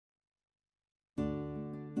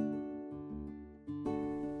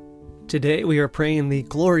Today we are praying the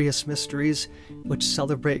glorious mysteries which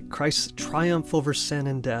celebrate Christ's triumph over sin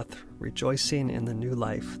and death, rejoicing in the new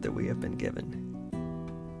life that we have been given.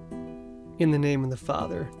 In the name of the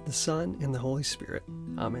Father, the Son, and the Holy Spirit.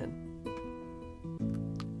 Amen.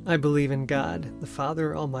 I believe in God, the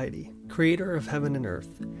Father Almighty, creator of heaven and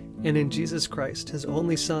earth, and in Jesus Christ, his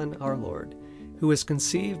only Son, our Lord, who was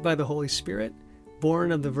conceived by the Holy Spirit,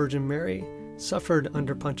 born of the Virgin Mary, suffered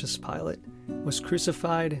under Pontius Pilate, was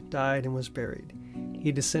crucified, died, and was buried.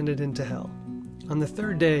 He descended into hell. On the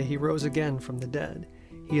third day he rose again from the dead.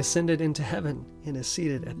 He ascended into heaven and is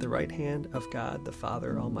seated at the right hand of God the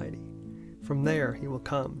Father Almighty. From there he will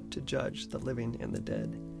come to judge the living and the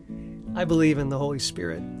dead. I believe in the Holy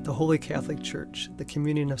Spirit, the Holy Catholic Church, the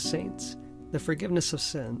communion of saints, the forgiveness of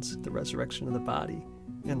sins, the resurrection of the body,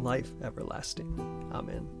 and life everlasting.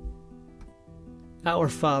 Amen. Our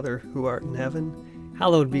Father, who art in heaven,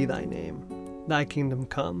 hallowed be thy name. Thy kingdom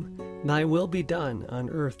come, thy will be done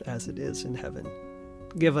on earth as it is in heaven.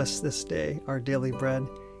 Give us this day our daily bread,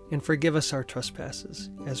 and forgive us our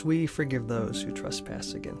trespasses, as we forgive those who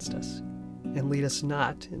trespass against us. And lead us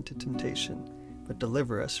not into temptation, but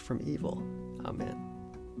deliver us from evil.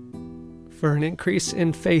 Amen. For an increase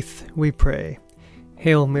in faith, we pray.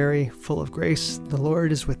 Hail Mary, full of grace, the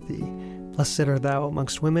Lord is with thee. Blessed art thou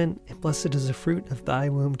amongst women, and blessed is the fruit of thy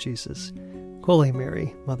womb, Jesus. Holy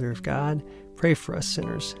Mary, Mother of God, pray for us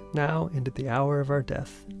sinners, now and at the hour of our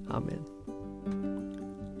death. Amen.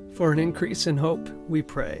 For an increase in hope, we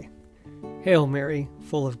pray. Hail Mary,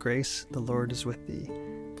 full of grace, the Lord is with thee.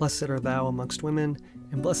 Blessed art thou amongst women,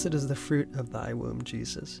 and blessed is the fruit of thy womb,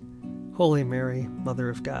 Jesus. Holy Mary, Mother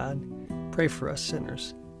of God, pray for us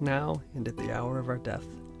sinners, now and at the hour of our death.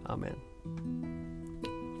 Amen.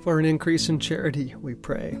 For an increase in charity, we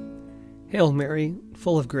pray. Hail Mary,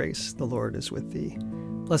 full of grace, the Lord is with thee.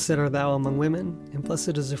 Blessed art thou among women, and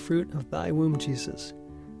blessed is the fruit of thy womb, Jesus.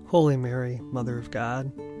 Holy Mary, Mother of God,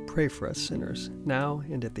 pray for us sinners, now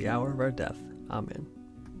and at the hour of our death. Amen.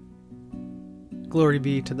 Glory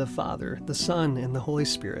be to the Father, the Son, and the Holy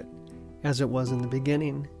Spirit, as it was in the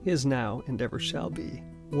beginning, is now, and ever shall be,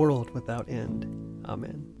 world without end.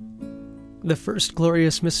 Amen. The first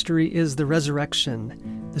glorious mystery is the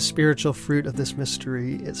resurrection. The spiritual fruit of this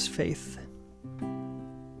mystery is faith.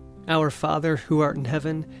 Our Father, who art in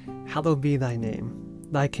heaven, hallowed be thy name.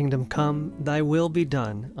 Thy kingdom come, thy will be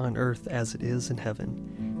done, on earth as it is in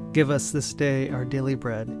heaven. Give us this day our daily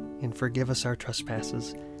bread, and forgive us our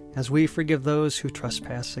trespasses, as we forgive those who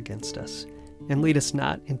trespass against us. And lead us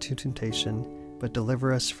not into temptation, but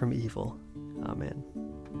deliver us from evil. Amen.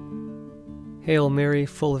 Hail Mary,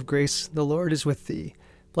 full of grace, the Lord is with thee.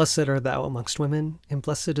 Blessed art thou amongst women, and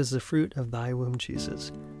blessed is the fruit of thy womb,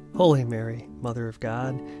 Jesus. Holy Mary, Mother of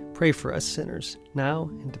God, pray for us sinners, now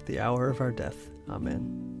and at the hour of our death.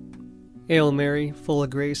 Amen. Hail Mary, full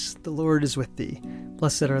of grace, the Lord is with thee.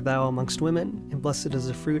 Blessed art thou amongst women, and blessed is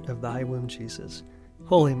the fruit of thy womb, Jesus.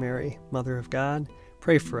 Holy Mary, Mother of God,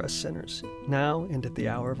 pray for us sinners, now and at the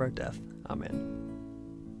hour of our death. Amen.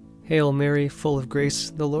 Hail Mary, full of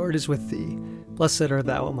grace, the Lord is with thee. Blessed art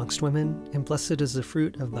thou amongst women, and blessed is the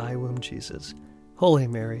fruit of thy womb, Jesus. Holy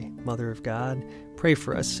Mary, Mother of God, pray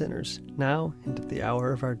for us sinners, now and at the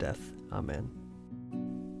hour of our death. Amen.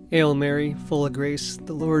 Hail Mary, full of grace,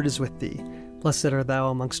 the Lord is with thee. Blessed art thou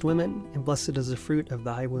amongst women, and blessed is the fruit of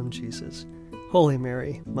thy womb, Jesus. Holy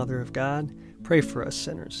Mary, Mother of God, pray for us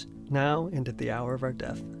sinners, now and at the hour of our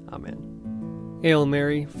death. Amen. Hail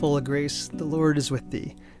Mary, full of grace, the Lord is with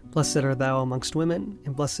thee. Blessed art thou amongst women,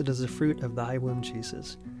 and blessed is the fruit of thy womb,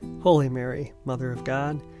 Jesus. Holy Mary, Mother of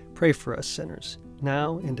God, pray for us sinners,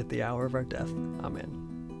 now and at the hour of our death.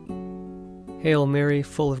 Amen. Hail Mary,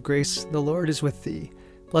 full of grace, the Lord is with thee.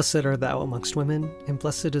 Blessed art thou amongst women, and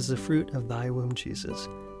blessed is the fruit of thy womb, Jesus.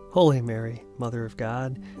 Holy Mary, Mother of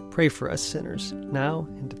God, pray for us sinners, now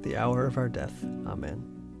and at the hour of our death. Amen.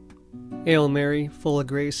 Hail Mary, full of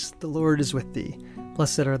grace, the Lord is with thee.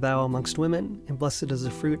 Blessed art thou amongst women, and blessed is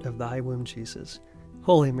the fruit of thy womb, Jesus.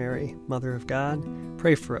 Holy Mary, Mother of God,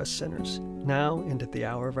 pray for us sinners, now and at the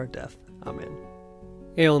hour of our death. Amen.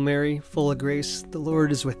 Hail Mary, full of grace, the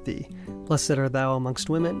Lord is with thee. Blessed art thou amongst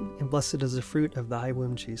women, and blessed is the fruit of thy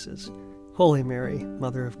womb, Jesus. Holy Mary,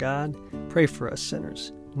 Mother of God, pray for us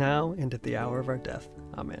sinners, now and at the hour of our death.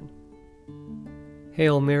 Amen.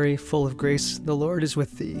 Hail Mary, full of grace, the Lord is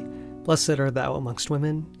with thee. Blessed art thou amongst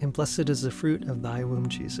women, and blessed is the fruit of thy womb,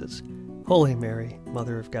 Jesus. Holy Mary,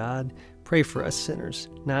 Mother of God, pray for us sinners,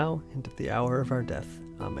 now and at the hour of our death.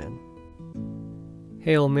 Amen.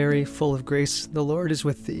 Hail Mary, full of grace, the Lord is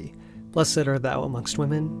with thee. Blessed art thou amongst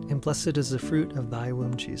women, and blessed is the fruit of thy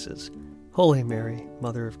womb, Jesus. Holy Mary,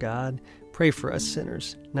 Mother of God, pray for us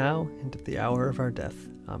sinners, now and at the hour of our death.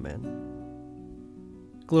 Amen.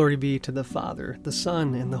 Glory be to the Father, the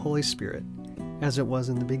Son, and the Holy Spirit, as it was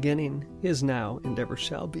in the beginning, is now, and ever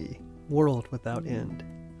shall be, world without end.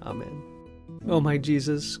 Amen. O my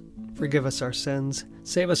Jesus, forgive us our sins,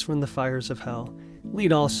 save us from the fires of hell,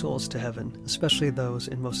 lead all souls to heaven, especially those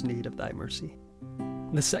in most need of thy mercy.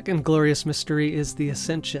 The second glorious mystery is the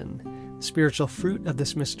Ascension. The spiritual fruit of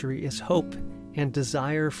this mystery is hope and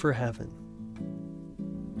desire for heaven.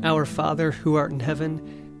 Our Father, who art in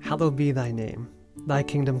heaven, hallowed be thy name. Thy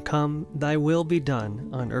kingdom come, thy will be done,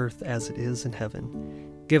 on earth as it is in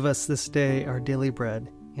heaven. Give us this day our daily bread,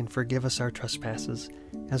 and forgive us our trespasses,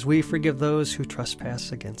 as we forgive those who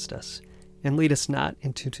trespass against us. And lead us not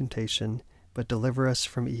into temptation, but deliver us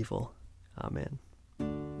from evil. Amen.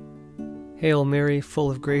 Hail Mary,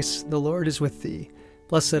 full of grace, the Lord is with thee.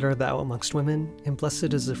 Blessed art thou amongst women, and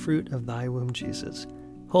blessed is the fruit of thy womb, Jesus.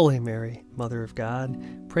 Holy Mary, Mother of God,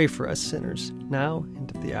 pray for us sinners, now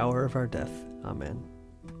and at the hour of our death. Amen.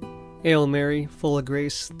 Hail Mary, full of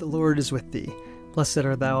grace, the Lord is with thee. Blessed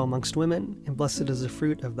art thou amongst women, and blessed is the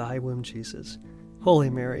fruit of thy womb, Jesus. Holy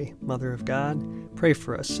Mary, Mother of God, pray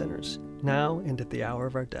for us sinners, now and at the hour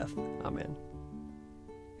of our death. Amen.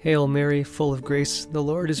 Hail Mary, full of grace, the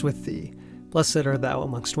Lord is with thee. Blessed art thou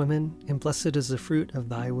amongst women, and blessed is the fruit of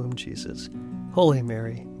thy womb, Jesus. Holy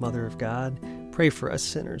Mary, Mother of God, pray for us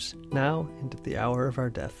sinners, now and at the hour of our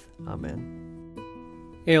death. Amen.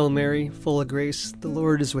 Hail Mary, full of grace, the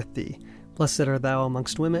Lord is with thee. Blessed art thou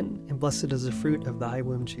amongst women, and blessed is the fruit of thy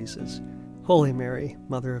womb, Jesus. Holy Mary,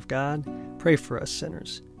 Mother of God, pray for us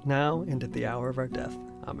sinners, now and at the hour of our death.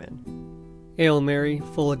 Amen. Hail Mary,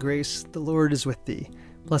 full of grace, the Lord is with thee.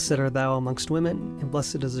 Blessed art thou amongst women, and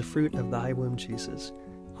blessed is the fruit of thy womb, Jesus.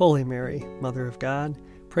 Holy Mary, Mother of God,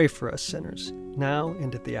 pray for us sinners, now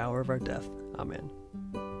and at the hour of our death. Amen.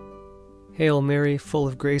 Hail Mary, full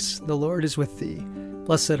of grace, the Lord is with thee.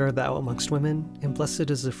 Blessed art thou amongst women, and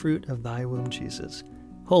blessed is the fruit of thy womb, Jesus.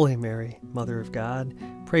 Holy Mary, Mother of God,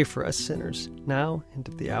 pray for us sinners, now and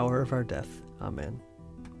at the hour of our death. Amen.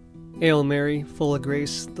 Hail Mary, full of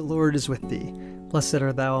grace, the Lord is with thee. Blessed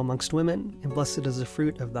art thou amongst women, and blessed is the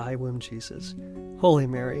fruit of thy womb, Jesus. Holy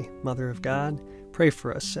Mary, Mother of God, pray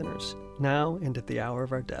for us sinners, now and at the hour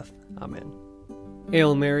of our death. Amen.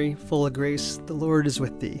 Hail Mary, full of grace, the Lord is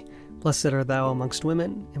with thee. Blessed art thou amongst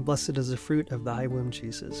women, and blessed is the fruit of thy womb,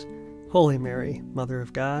 Jesus. Holy Mary, Mother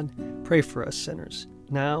of God, pray for us sinners,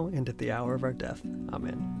 now and at the hour of our death.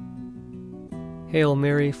 Amen. Hail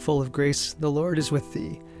Mary, full of grace, the Lord is with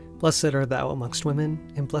thee. Blessed art thou amongst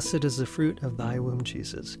women, and blessed is the fruit of thy womb,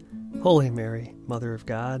 Jesus. Holy Mary, Mother of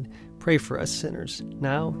God, pray for us sinners,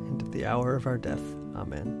 now and at the hour of our death.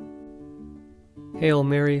 Amen. Hail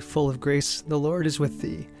Mary, full of grace, the Lord is with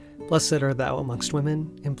thee. Blessed art thou amongst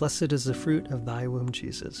women, and blessed is the fruit of thy womb,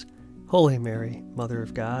 Jesus. Holy Mary, Mother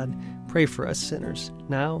of God, pray for us sinners,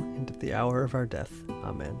 now and at the hour of our death.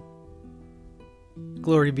 Amen.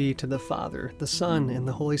 Glory be to the Father, the Son, and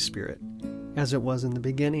the Holy Spirit, as it was in the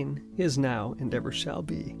beginning, is now, and ever shall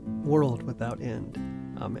be, world without end.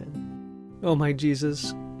 Amen. O my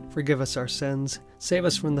Jesus, forgive us our sins, save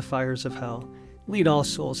us from the fires of hell, lead all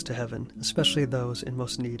souls to heaven, especially those in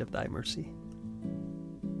most need of thy mercy.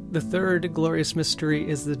 The third glorious mystery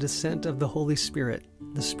is the descent of the Holy Spirit.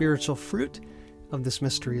 The spiritual fruit of this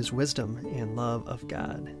mystery is wisdom and love of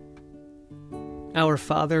God. Our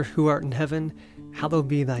Father, who art in heaven, hallowed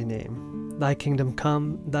be thy name. Thy kingdom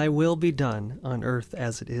come, thy will be done, on earth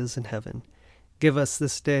as it is in heaven. Give us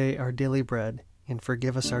this day our daily bread, and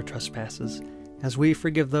forgive us our trespasses, as we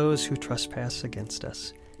forgive those who trespass against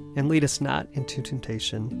us. And lead us not into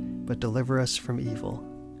temptation, but deliver us from evil.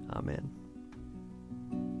 Amen.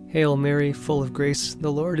 Hail Mary, full of grace,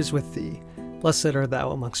 the Lord is with thee. Blessed art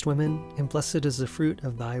thou amongst women, and blessed is the fruit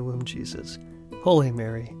of thy womb, Jesus. Holy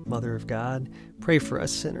Mary, Mother of God, pray for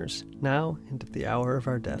us sinners, now and at the hour of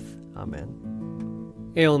our death.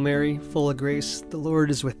 Amen. Hail Mary, full of grace, the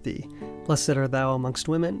Lord is with thee. Blessed art thou amongst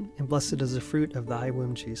women, and blessed is the fruit of thy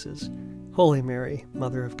womb, Jesus. Holy Mary,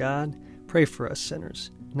 Mother of God, pray for us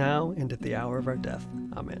sinners, now and at the hour of our death.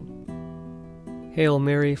 Amen. Hail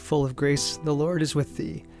Mary, full of grace, the Lord is with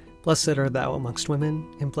thee. Blessed art thou amongst women,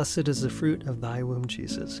 and blessed is the fruit of thy womb,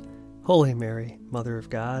 Jesus. Holy Mary, Mother of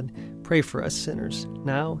God, pray for us sinners,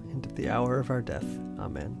 now and at the hour of our death.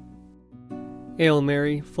 Amen. Hail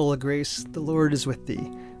Mary, full of grace, the Lord is with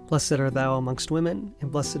thee. Blessed art thou amongst women,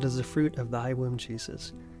 and blessed is the fruit of thy womb,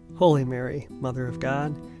 Jesus. Holy Mary, Mother of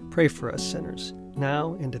God, pray for us sinners,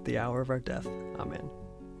 now and at the hour of our death. Amen.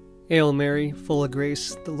 Hail Mary, full of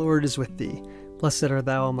grace, the Lord is with thee. Blessed art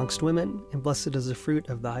thou amongst women, and blessed is the fruit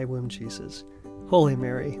of thy womb, Jesus. Holy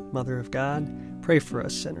Mary, Mother of God, pray for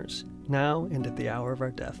us sinners, now and at the hour of our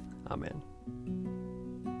death. Amen.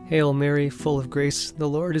 Hail Mary, full of grace, the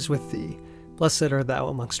Lord is with thee. Blessed art thou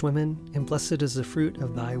amongst women, and blessed is the fruit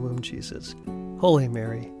of thy womb, Jesus. Holy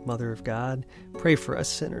Mary, Mother of God, pray for us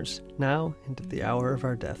sinners, now and at the hour of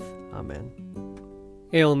our death. Amen.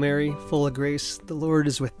 Hail Mary, full of grace, the Lord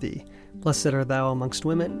is with thee. Blessed art thou amongst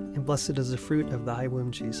women, and blessed is the fruit of thy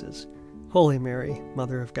womb, Jesus. Holy Mary,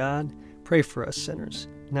 Mother of God, pray for us sinners,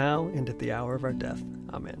 now and at the hour of our death.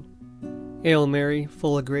 Amen. Hail Mary,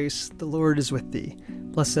 full of grace, the Lord is with thee.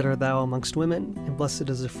 Blessed art thou amongst women, and blessed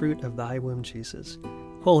is the fruit of thy womb, Jesus.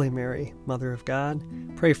 Holy Mary, Mother of God,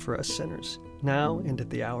 pray for us sinners, now and at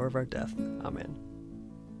the hour of our death. Amen.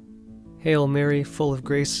 Hail Mary, full of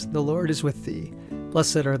grace, the Lord is with thee.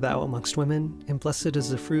 Blessed art thou amongst women, and blessed is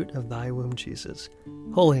the fruit of thy womb, Jesus.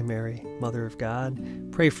 Holy Mary, Mother of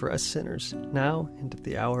God, pray for us sinners, now and at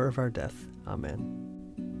the hour of our death.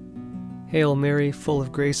 Amen. Hail Mary, full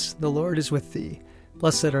of grace, the Lord is with thee.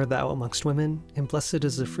 Blessed art thou amongst women, and blessed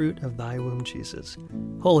is the fruit of thy womb, Jesus.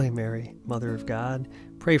 Holy Mary, Mother of God,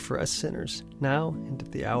 pray for us sinners, now and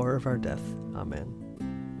at the hour of our death.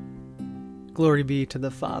 Amen. Glory be to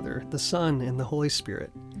the Father, the Son, and the Holy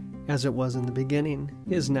Spirit, as it was in the beginning,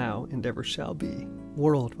 is now, and ever shall be,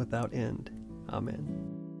 world without end.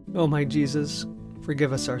 Amen. O my Jesus,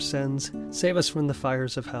 forgive us our sins, save us from the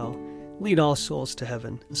fires of hell, lead all souls to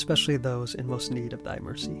heaven, especially those in most need of thy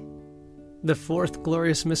mercy. The fourth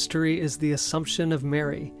glorious mystery is the Assumption of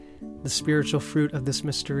Mary. The spiritual fruit of this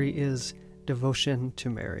mystery is devotion to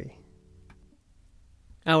Mary.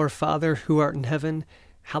 Our Father, who art in heaven,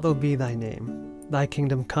 hallowed be thy name. Thy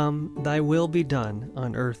kingdom come, thy will be done,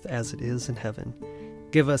 on earth as it is in heaven.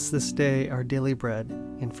 Give us this day our daily bread,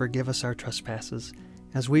 and forgive us our trespasses,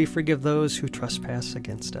 as we forgive those who trespass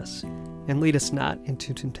against us. And lead us not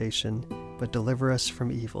into temptation, but deliver us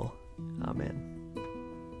from evil. Amen.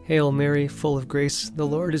 Hail Mary, full of grace, the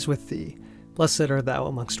Lord is with thee. Blessed art thou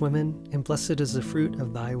amongst women, and blessed is the fruit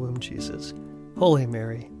of thy womb, Jesus. Holy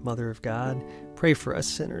Mary, Mother of God, pray for us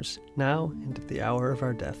sinners, now and at the hour of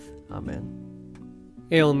our death. Amen.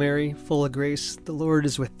 Hail Mary, full of grace, the Lord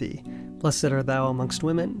is with thee. Blessed art thou amongst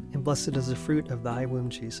women, and blessed is the fruit of thy womb,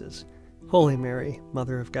 Jesus. Holy Mary,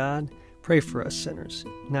 Mother of God, pray for us sinners,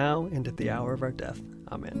 now and at the hour of our death.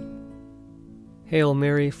 Amen. Hail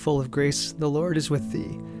Mary, full of grace, the Lord is with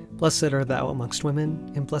thee. Blessed art thou amongst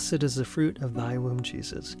women, and blessed is the fruit of thy womb,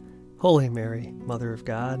 Jesus. Holy Mary, Mother of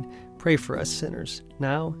God, pray for us sinners,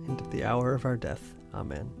 now and at the hour of our death.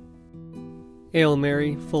 Amen. Hail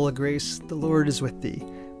Mary, full of grace, the Lord is with thee.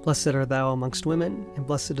 Blessed art thou amongst women, and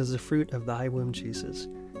blessed is the fruit of thy womb, Jesus.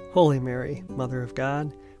 Holy Mary, Mother of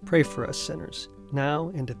God, pray for us sinners, now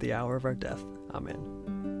and at the hour of our death.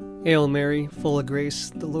 Amen. Hail Mary, full of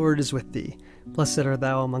grace, the Lord is with thee. Blessed art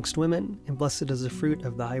thou amongst women, and blessed is the fruit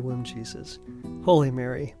of thy womb, Jesus. Holy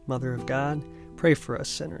Mary, Mother of God, pray for us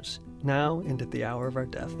sinners, now and at the hour of our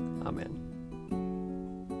death.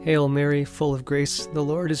 Amen. Hail Mary, full of grace, the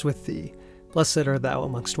Lord is with thee. Blessed art thou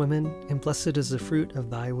amongst women, and blessed is the fruit of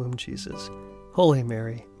thy womb, Jesus. Holy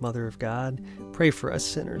Mary, Mother of God, pray for us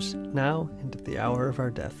sinners, now and at the hour of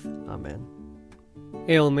our death. Amen.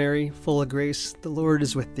 Hail Mary, full of grace, the Lord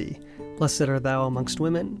is with thee. Blessed art thou amongst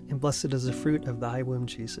women, and blessed is the fruit of thy womb,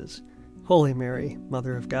 Jesus. Holy Mary,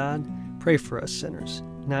 Mother of God, pray for us sinners,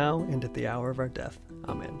 now and at the hour of our death.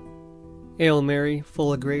 Amen. Hail Mary,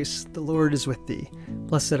 full of grace, the Lord is with thee.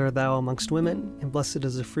 Blessed art thou amongst women, and blessed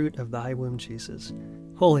is the fruit of thy womb, Jesus.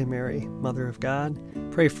 Holy Mary, Mother of God,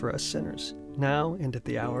 pray for us sinners, now and at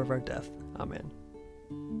the hour of our death. Amen.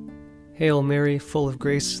 Hail Mary, full of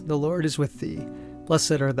grace, the Lord is with thee.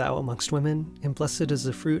 Blessed art thou amongst women, and blessed is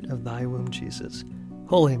the fruit of thy womb, Jesus.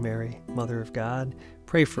 Holy Mary, Mother of God,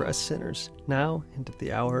 pray for us sinners, now and at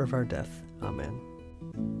the hour of our death. Amen.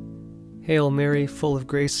 Hail Mary, full of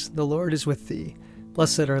grace, the Lord is with thee.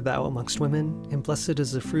 Blessed art thou amongst women, and blessed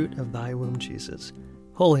is the fruit of thy womb, Jesus.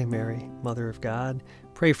 Holy Mary, Mother of God,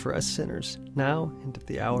 pray for us sinners, now and at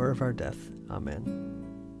the hour of our death. Amen.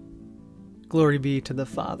 Glory be to the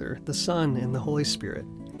Father, the Son, and the Holy Spirit,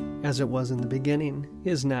 as it was in the beginning,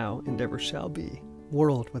 is now, and ever shall be,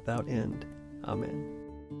 world without end. Amen.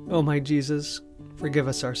 O my Jesus, forgive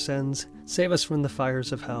us our sins, save us from the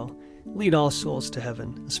fires of hell, lead all souls to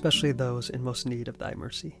heaven, especially those in most need of thy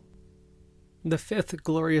mercy. The fifth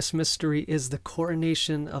glorious mystery is the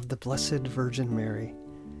coronation of the Blessed Virgin Mary.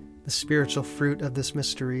 The spiritual fruit of this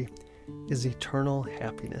mystery is eternal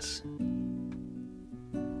happiness.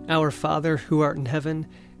 Our Father, who art in heaven,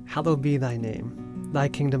 hallowed be thy name. Thy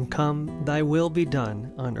kingdom come, thy will be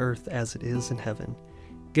done, on earth as it is in heaven.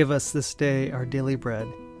 Give us this day our daily bread,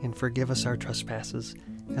 and forgive us our trespasses,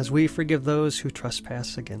 as we forgive those who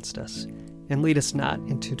trespass against us. And lead us not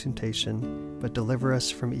into temptation, but deliver us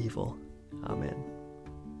from evil. Amen.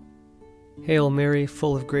 Hail Mary,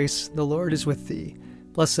 full of grace, the Lord is with thee.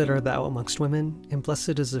 Blessed art thou amongst women, and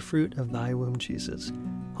blessed is the fruit of thy womb, Jesus.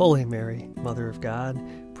 Holy Mary, Mother of God,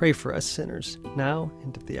 pray for us sinners, now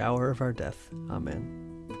and at the hour of our death.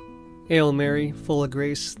 Amen. Hail Mary, full of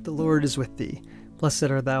grace, the Lord is with thee. Blessed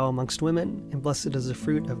art thou amongst women, and blessed is the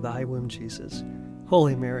fruit of thy womb, Jesus.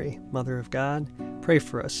 Holy Mary, Mother of God, pray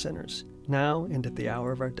for us sinners, now and at the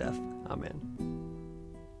hour of our death. Amen.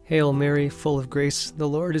 Hail Mary, full of grace, the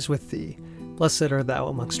Lord is with thee. Blessed art thou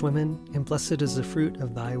amongst women, and blessed is the fruit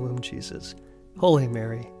of thy womb, Jesus. Holy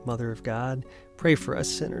Mary, Mother of God, pray for us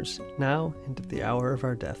sinners, now and at the hour of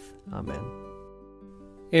our death. Amen.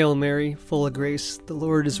 Hail Mary, full of grace, the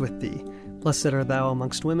Lord is with thee. Blessed art thou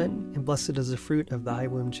amongst women, and blessed is the fruit of thy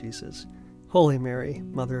womb, Jesus. Holy Mary,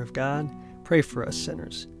 Mother of God, pray for us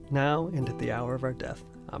sinners, now and at the hour of our death.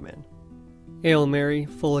 Amen. Hail Mary,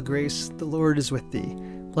 full of grace, the Lord is with thee.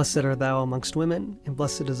 Blessed art thou amongst women, and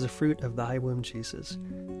blessed is the fruit of thy womb, Jesus.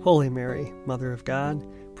 Holy Mary, Mother of God,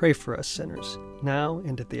 pray for us sinners, now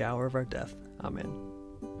and at the hour of our death.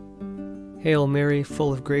 Amen. Hail Mary,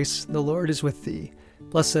 full of grace, the Lord is with thee.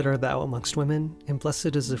 Blessed art thou amongst women, and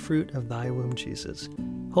blessed is the fruit of thy womb, Jesus.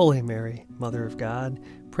 Holy Mary, Mother of God,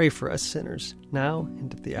 pray for us sinners, now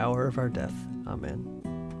and at the hour of our death. Amen.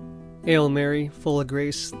 Hail Mary, full of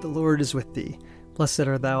grace, the Lord is with thee. Blessed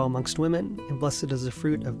art thou amongst women, and blessed is the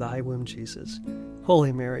fruit of thy womb, Jesus.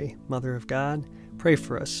 Holy Mary, Mother of God, pray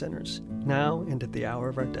for us sinners, now and at the hour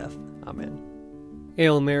of our death. Amen.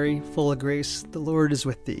 Hail Mary, full of grace, the Lord is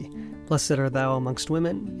with thee. Blessed art thou amongst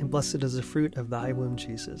women, and blessed is the fruit of thy womb,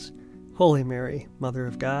 Jesus. Holy Mary, Mother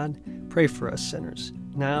of God, pray for us sinners,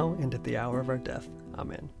 now and at the hour of our death.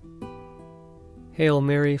 Amen. Hail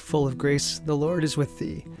Mary, full of grace, the Lord is with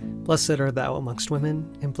thee. Blessed art thou amongst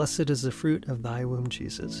women, and blessed is the fruit of thy womb,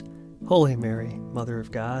 Jesus. Holy Mary, Mother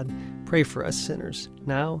of God, pray for us sinners,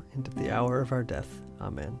 now and at the hour of our death.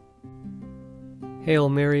 Amen. Hail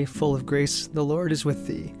Mary, full of grace, the Lord is with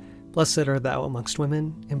thee. Blessed art thou amongst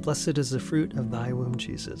women, and blessed is the fruit of thy womb,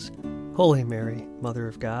 Jesus. Holy Mary, Mother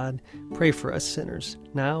of God, pray for us sinners,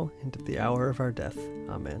 now and at the hour of our death.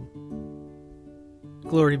 Amen.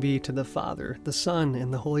 Glory be to the Father, the Son,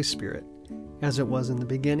 and the Holy Spirit, as it was in the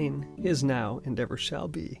beginning, is now, and ever shall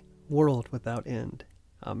be, world without end.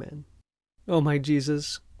 Amen. O my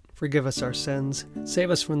Jesus, forgive us our sins, save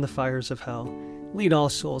us from the fires of hell, lead all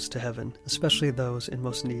souls to heaven, especially those in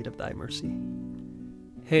most need of thy mercy.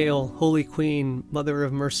 Hail, Holy Queen, Mother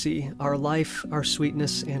of Mercy, our life, our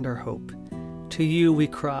sweetness, and our hope. To you we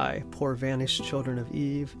cry, poor vanished children of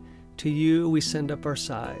Eve. To you we send up our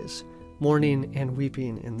sighs, mourning and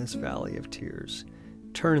weeping in this valley of tears.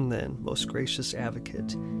 Turn then, most gracious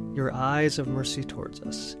Advocate, your eyes of mercy towards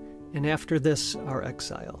us, and after this our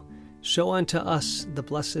exile, show unto us the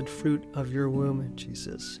blessed fruit of your womb,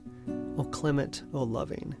 Jesus. O clement, O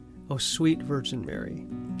loving, O sweet Virgin Mary,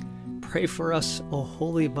 pray for us, O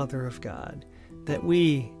Holy Mother of God, that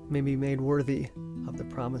we may be made worthy of the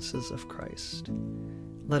promises of Christ.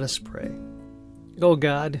 Let us pray. O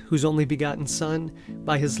God, whose only begotten Son,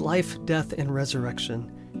 by his life, death, and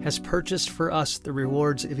resurrection, has purchased for us the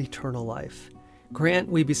rewards of eternal life, grant,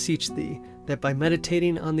 we beseech thee, that by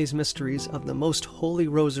meditating on these mysteries of the most holy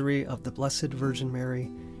Rosary of the Blessed Virgin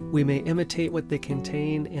Mary, we may imitate what they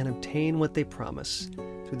contain and obtain what they promise,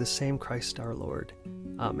 through the same Christ our Lord.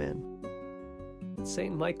 Amen.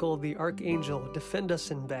 Saint Michael the Archangel, defend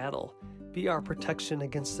us in battle. Be our protection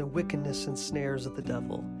against the wickedness and snares of the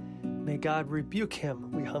devil. May God rebuke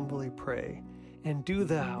him, we humbly pray. And do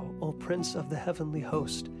thou, O Prince of the heavenly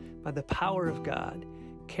host, by the power of God,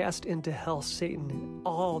 cast into hell Satan and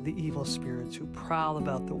all the evil spirits who prowl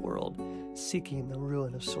about the world, seeking the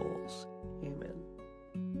ruin of souls. Amen.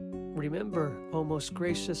 Remember, O most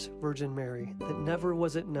gracious Virgin Mary, that never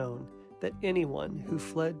was it known that anyone who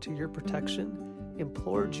fled to your protection,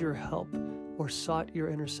 implored your help, or sought your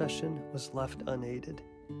intercession was left unaided.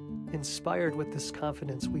 Inspired with this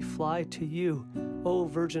confidence, we fly to you, O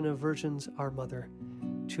Virgin of Virgins, our Mother.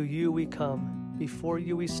 To you we come, before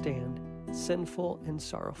you we stand, sinful and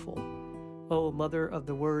sorrowful. O Mother of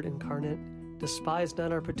the Word incarnate, despise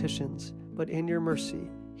not our petitions, but in your mercy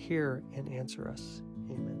hear and answer us.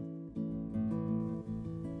 Amen.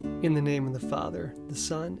 In the name of the Father, the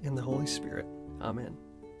Son, and the Holy Spirit. Amen.